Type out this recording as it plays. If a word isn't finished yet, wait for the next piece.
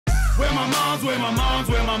where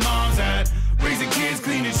my mom's at. Raising kids,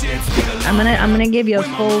 cleaning shit. I'm gonna give you a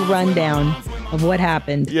full rundown of what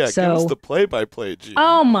happened. Yeah, so, give us the play-by-play, G.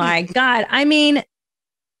 Oh my God. I mean,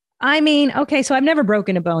 okay, so I've never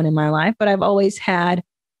broken a bone in my life, but I've always had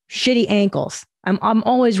shitty ankles. I'm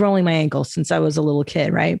always rolling my ankles since I was a little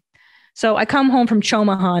kid, right? So I come home from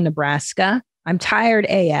Chomaha, Nebraska. I'm tired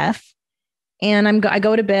AF, and I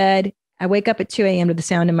go to bed. I wake up at 2 a.m. to the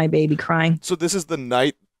sound of my baby crying. So this is the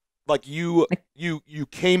night, like you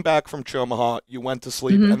came back from Chomaha, you went to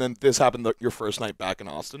sleep, and then this happened your first night back in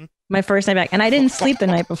Austin? My first night back. And I didn't sleep the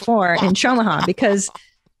night before in Chomaha because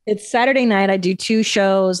it's Saturday night. I do 2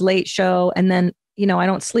 shows, late show, and then, I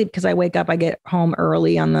don't sleep because I wake up, I get home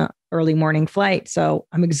early on the early morning flight. So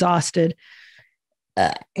I'm exhausted.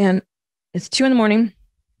 And it's 2 a.m.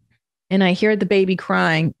 and I hear the baby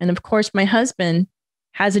crying. And of course, my husband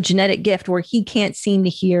has a genetic gift where he can't seem to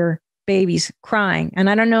hear babies crying. And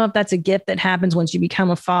I don't know if that's a gift that happens once you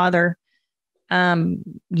become a father.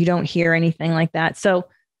 You don't hear anything like that. So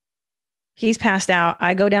he's passed out.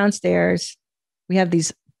 I go downstairs. We have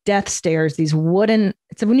these death stairs, these wooden,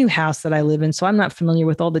 it's a new house that I live in. So I'm not familiar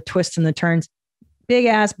with all the twists and the turns, big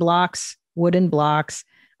ass blocks, wooden blocks.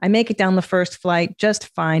 I make it down the first flight just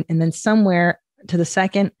fine. And then somewhere to the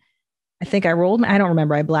second, I think I don't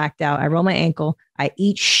remember. I blacked out. I roll my ankle. I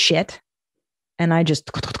eat shit. And I just,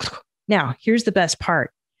 now here's the best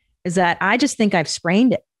part is that I just think I've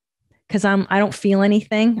sprained it because I don't feel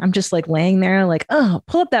anything. I'm just like laying there like, oh,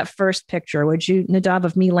 pull up that first picture. Would you, Nadav,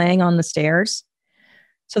 of me laying on the stairs?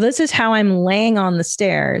 So this is how I'm laying on the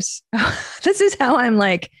stairs. This is how I'm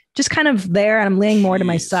like, just kind of there. And I'm laying more to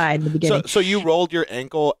my side in the beginning. So you rolled your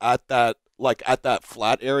ankle at that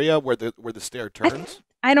flat area where the stair turns?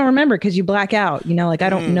 I don't remember because you black out, I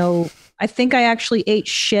don't know. I think I actually ate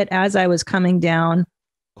shit as I was coming down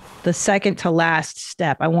the second to last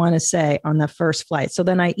step, I want to say, on the first flight. So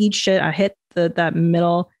then I eat shit. I hit that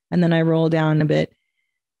middle and then I roll down a bit.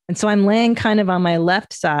 And so I'm laying kind of on my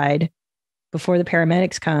left side before the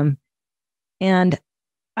paramedics come. And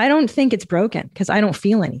I don't think it's broken because I don't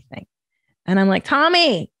feel anything. And I'm like,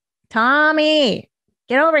 Tommy,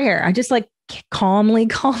 get over here. I just like calmly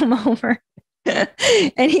call him over.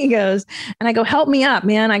 And he goes, and I go, help me up,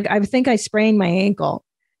 man. I think I sprained my ankle.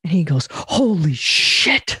 And he goes, holy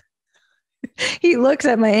shit. He looks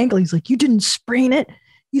at my ankle. He's like, you didn't sprain it.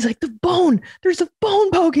 He's like, the bone, there's a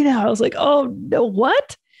bone poking out. I was like, oh no,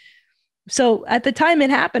 what? So at the time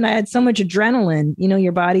it happened, I had so much adrenaline,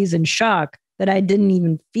 your body's in shock that I didn't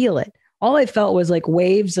even feel it. All I felt was like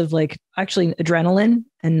waves of like actually adrenaline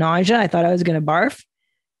and nausea. I thought I was going to barf.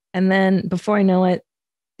 And then before I know it,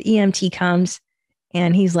 the EMT comes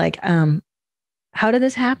and he's like, how did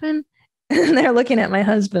this happen? And they're looking at my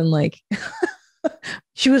husband like,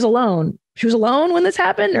 she was alone. She was alone when this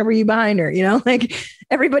happened, or were you behind her? Like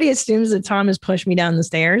everybody assumes that Tom has pushed me down the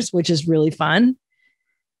stairs, which is really fun.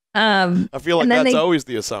 I feel like that's always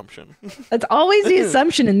the assumption. That's always the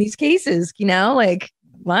assumption in these cases, like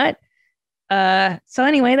what? So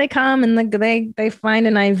anyway, they come and they find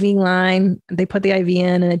an IV line. They put the IV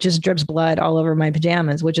in and it just drips blood all over my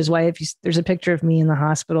pajamas, which is why there's a picture of me in the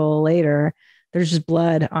hospital later, there's just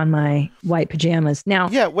blood on my white pajamas. Now,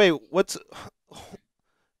 yeah, wait,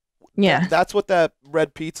 yeah, that's what that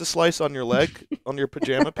red pizza slice on your leg on your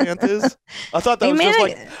pajama pant is? I thought that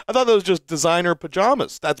I thought that was just designer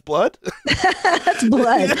pajamas. That's blood? That's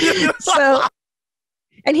blood. So,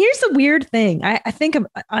 and here's the weird thing. I think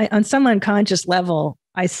on some unconscious level,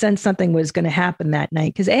 I sensed something was going to happen that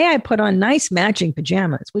night because I put on nice matching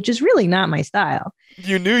pajamas, which is really not my style.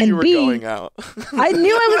 You knew you were going out. I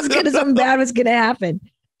knew something bad was going to happen.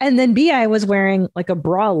 And then B, I was wearing like a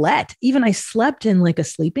bralette. Even I slept in like a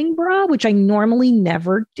sleeping bra, which I normally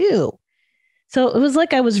never do. So it was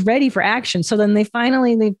like I was ready for action. So then they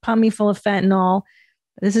pumped me full of fentanyl.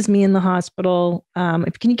 This is me in the hospital.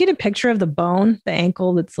 Can you get a picture of the bone, the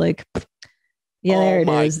ankle that's like, yeah, there it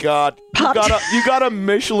is. Oh my God. You got a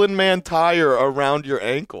Michelin Man tire around your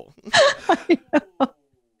ankle. I know.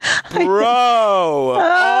 Bro.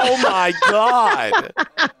 Oh my God.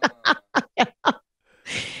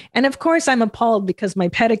 And of course, I'm appalled because my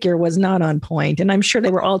pedicure was not on point. And I'm sure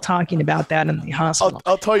they were all talking about that in the hospital.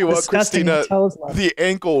 I'll tell you what, Christina, the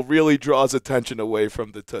ankle really draws attention away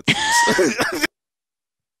from the tootsies.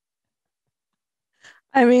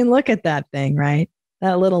 I mean, look at that thing, right?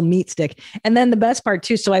 That little meat stick. And then the best part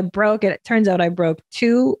too. So I broke it. It turns out I broke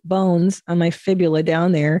 2 bones on my fibula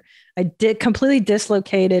down there. I completely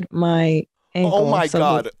dislocated my ankle. Oh my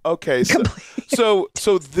God. Okay. So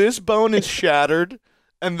this bone is shattered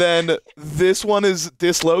and then this one is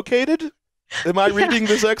dislocated? Am I reading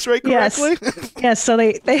this X-ray correctly? Yes. So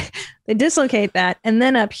they dislocate that, and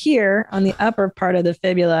then up here on the upper part of the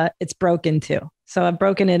fibula, it's broken too. So I've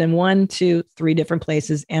broken it in 1, 2, 3 different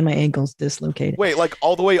places, and my ankle's dislocated. Wait, like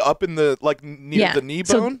all the way up in the near the knee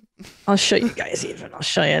bone? I'll show you guys even. I'll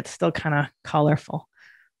show you. It's still kind of colorful.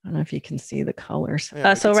 I don't know if you can see the colors.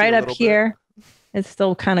 Yeah, so right up here, it's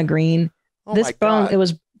still kind of green. Oh this bone, God. it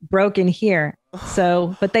was broken here.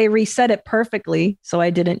 So, but they reset it perfectly, so I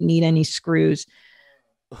didn't need any screws.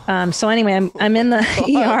 So anyway, I'm in the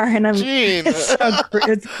ER, and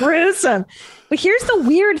it's gruesome. But here's the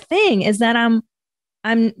weird thing: is that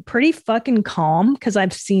I'm pretty fucking calm because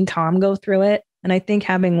I've seen Tom go through it, and I think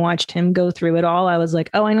having watched him go through it all, I was like,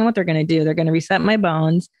 oh, I know what they're gonna do. They're gonna reset my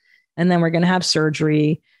bones, and then we're gonna have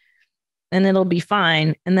surgery, and it'll be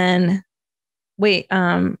fine. And then, wait,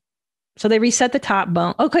 so they reset the top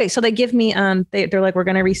bone. Okay, so they give me they're like, we're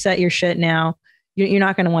gonna reset your shit now. You're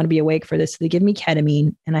not gonna want to be awake for this. So they give me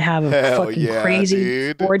ketamine, and I have a fucking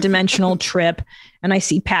crazy 4-dimensional trip. And I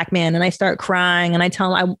see Pac-Man, and I start crying, and I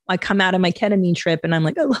tell them I come out of my ketamine trip, and I'm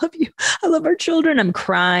like, I love you, I love our children. I'm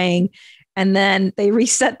crying, and then they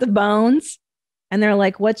reset the bones, and they're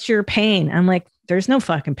like, what's your pain? I'm like, there's no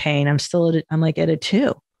fucking pain. I'm like at a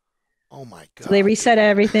 2. Oh my God. So they reset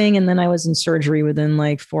everything, and then I was in surgery within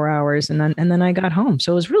like 4 hours, and then I got home.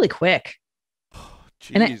 So it was really quick.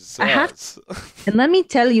 Jesus. And let me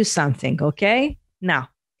tell you something, okay? Now,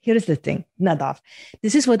 here's the thing, Nadav.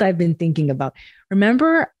 This is what I've been thinking about.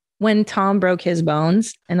 Remember when Tom broke his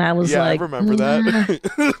bones, and I was like, I remember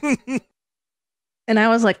that. And I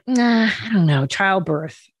was like, nah, I don't know.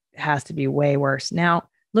 Childbirth has to be way worse. Now,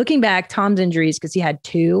 looking back, Tom's injuries, because he had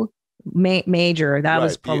 2 major, that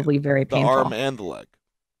was probably very painful. The arm and the leg.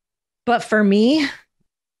 But for me,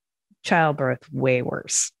 childbirth way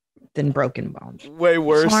worse than broken bones. Way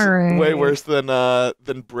worse. Sorry. Way worse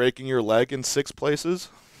than breaking your leg in 6 places.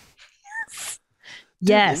 Dude,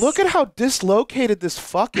 Yes. look at how dislocated this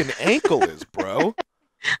fucking ankle is, bro.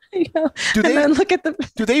 I know.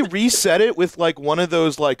 Do they reset it with like one of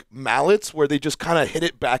those like mallets where they just kind of hit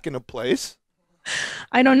it back into place?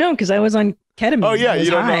 I don't know, because I was on ketamine. Oh yeah, you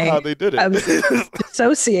don't know how they did it. I was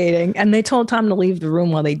dissociating, and they told Tom to leave the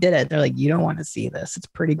room while they did it. They're like, you don't want to see this. It's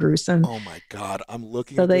pretty gruesome. Oh my God, I'm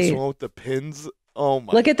looking at this one with the pins. Oh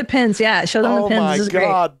my. Look at the pins. Yeah, show them the pins. Oh my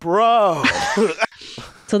God, bro.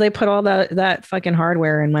 So they put all that fucking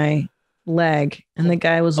hardware in my leg, and the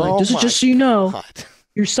guy was like, this is just so you know. God.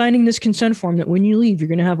 You're signing this consent form that when you leave, you're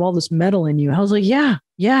going to have all this metal in you. I was like, yeah,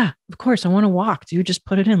 of course. I want to walk. Dude, just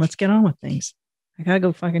put it in. Let's get on with things. I got to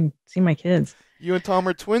go fucking see my kids. You and Tom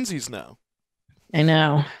are twinsies now. I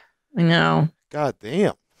know. God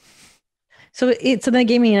damn. So they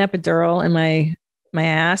gave me an epidural in my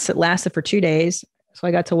ass. It lasted for 2 days. So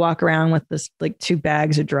I got to walk around with this like 2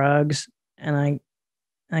 bags of drugs, and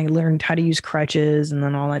I learned how to use crutches and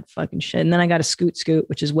then all that fucking shit. And then I got a scoot,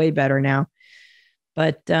 which is way better now.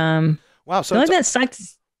 But wow, so that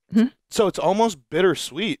sucks. So it's almost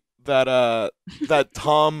bittersweet that that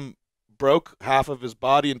Tom broke half of his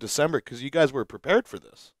body in December, because you guys were prepared for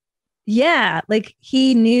this. Yeah, like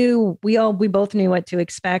he knew, we both knew what to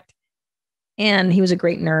expect, and he was a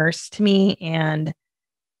great nurse to me, and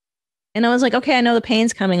I was like, okay, I know the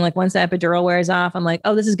pain's coming. Like once the epidural wears off, I'm like,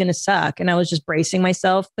 oh, this is gonna suck, and I was just bracing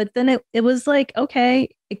myself. But then it was like, okay,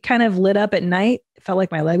 it kind of lit up at night. It felt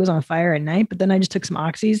like my leg was on fire at night, but then I just took some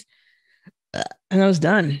oxys, and I was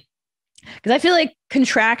done. Because I feel like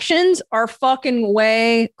contractions are fucking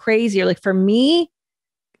way crazier. Like for me,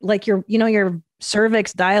 like your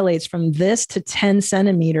cervix dilates from this to 10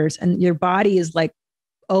 centimeters, and your body is like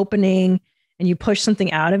opening, and you push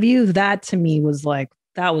something out of you. That to me was like,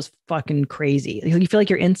 that was fucking crazy. You feel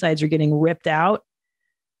like your insides are getting ripped out.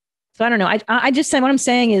 So I don't know. I just said, what I'm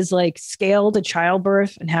saying is like scale to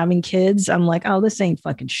childbirth and having kids. I'm like, oh, this ain't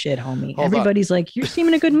fucking shit, homie. Everybody's like, you seem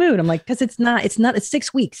in a good mood. I'm like, because it's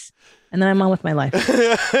 6 weeks. And then I'm on with my life.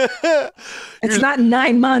 It's not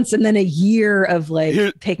 9 months and then a year of like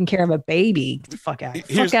taking care of a baby. Get the fuck out.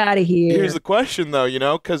 Fuck out of here. Here's the question though,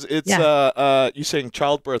 because it's you saying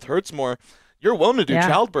childbirth hurts more. You're willing to do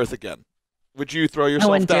childbirth again. Would you throw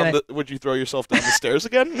yourself down would you throw yourself down the stairs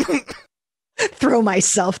again? Throw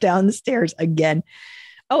myself down the stairs again.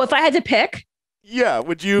 Oh, if I had to pick? Yeah,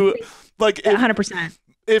 would you like 100%.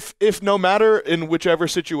 If no matter in whichever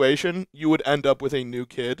situation you would end up with a new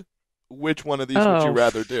kid, which one of these would you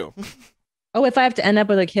rather do? Oh, if I have to end up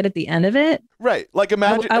with a kid at the end of it? Right. Like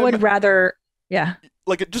imagine I would rather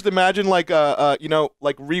like just imagine like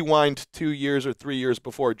like rewind 2 years or 3 years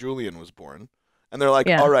before Julian was born. And they're like,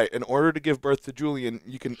 all right, in order to give birth to Julian,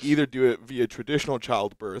 you can either do it via traditional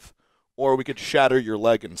childbirth or we could shatter your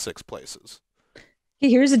leg in 6 places.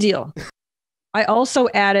 Okay, here's the deal. I also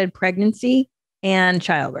added pregnancy and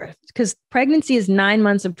childbirth because pregnancy is 9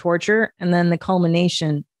 months of torture, and then the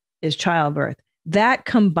culmination is childbirth. That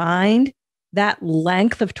combined, that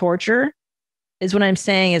length of torture is what I'm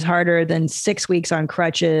saying is harder than 6 weeks on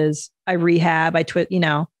crutches. I rehab,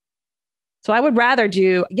 So I would rather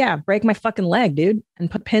break my fucking leg, dude,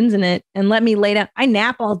 and put pins in it and let me lay down. I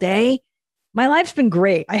nap all day. My life's been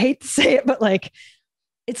great. I hate to say it, but like,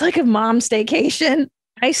 it's like a mom staycation.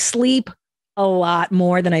 I sleep a lot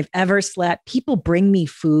more than I've ever slept. People bring me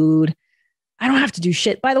food. I don't have to do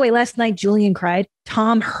shit. By the way, last night, Julian cried.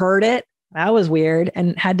 Tom heard it. That was weird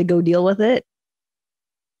and had to go deal with it.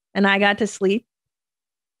 And I got to sleep.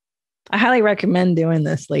 I highly recommend doing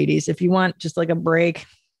this, ladies. If you want just like a break,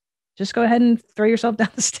 just go ahead and throw yourself down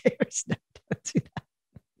the stairs. No, don't do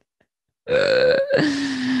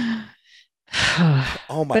that.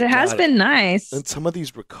 Oh my! But it has been nice. And some of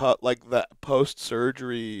these like that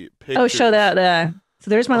post-surgery pictures. Oh, show that. So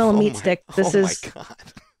there's my little meat stick. This is. My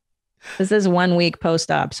God. This is 1 week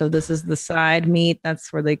post-op. So this is the side meat.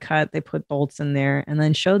 That's where they cut. They put bolts in there, and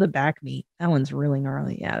then show the back meat. That one's really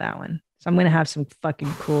gnarly. Yeah, that one. So I'm gonna have some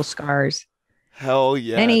fucking cool scars. Hell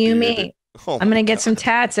yeah, Annie, you meet. I'm gonna get some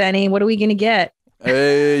tats, Annie. What are we gonna get?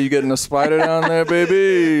 Hey, you getting a spider down there,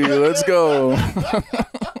 baby? Let's go.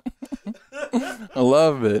 I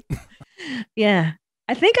love it. Yeah.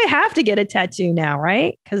 I think I have to get a tattoo now,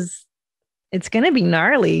 right? Because it's going to be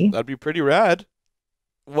gnarly. That'd be pretty rad.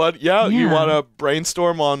 What? Yeah, you want to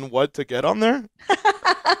brainstorm on what to get on there?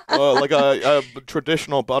 Like a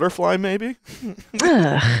traditional butterfly, maybe?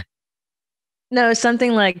 No,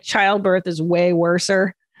 something like childbirth is way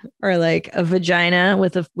worser. Or like a vagina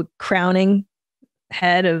with a crowning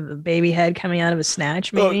head of a baby head coming out of a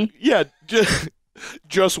snatch, maybe? Yeah,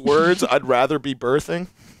 just words. I'd rather be birthing.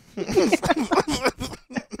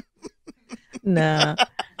 No,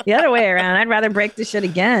 the other way around. I'd rather break the shit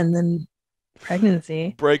again than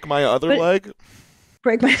pregnancy. Break my other leg?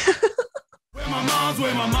 Break my... Where my mom's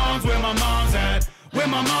at? Where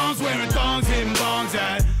my mom's wearing thongs, hitting bongs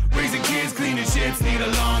at? Raising kids, cleaning shits, need a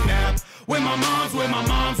long nap. Where my mom's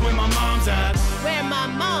at? Where my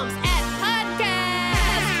mom's at?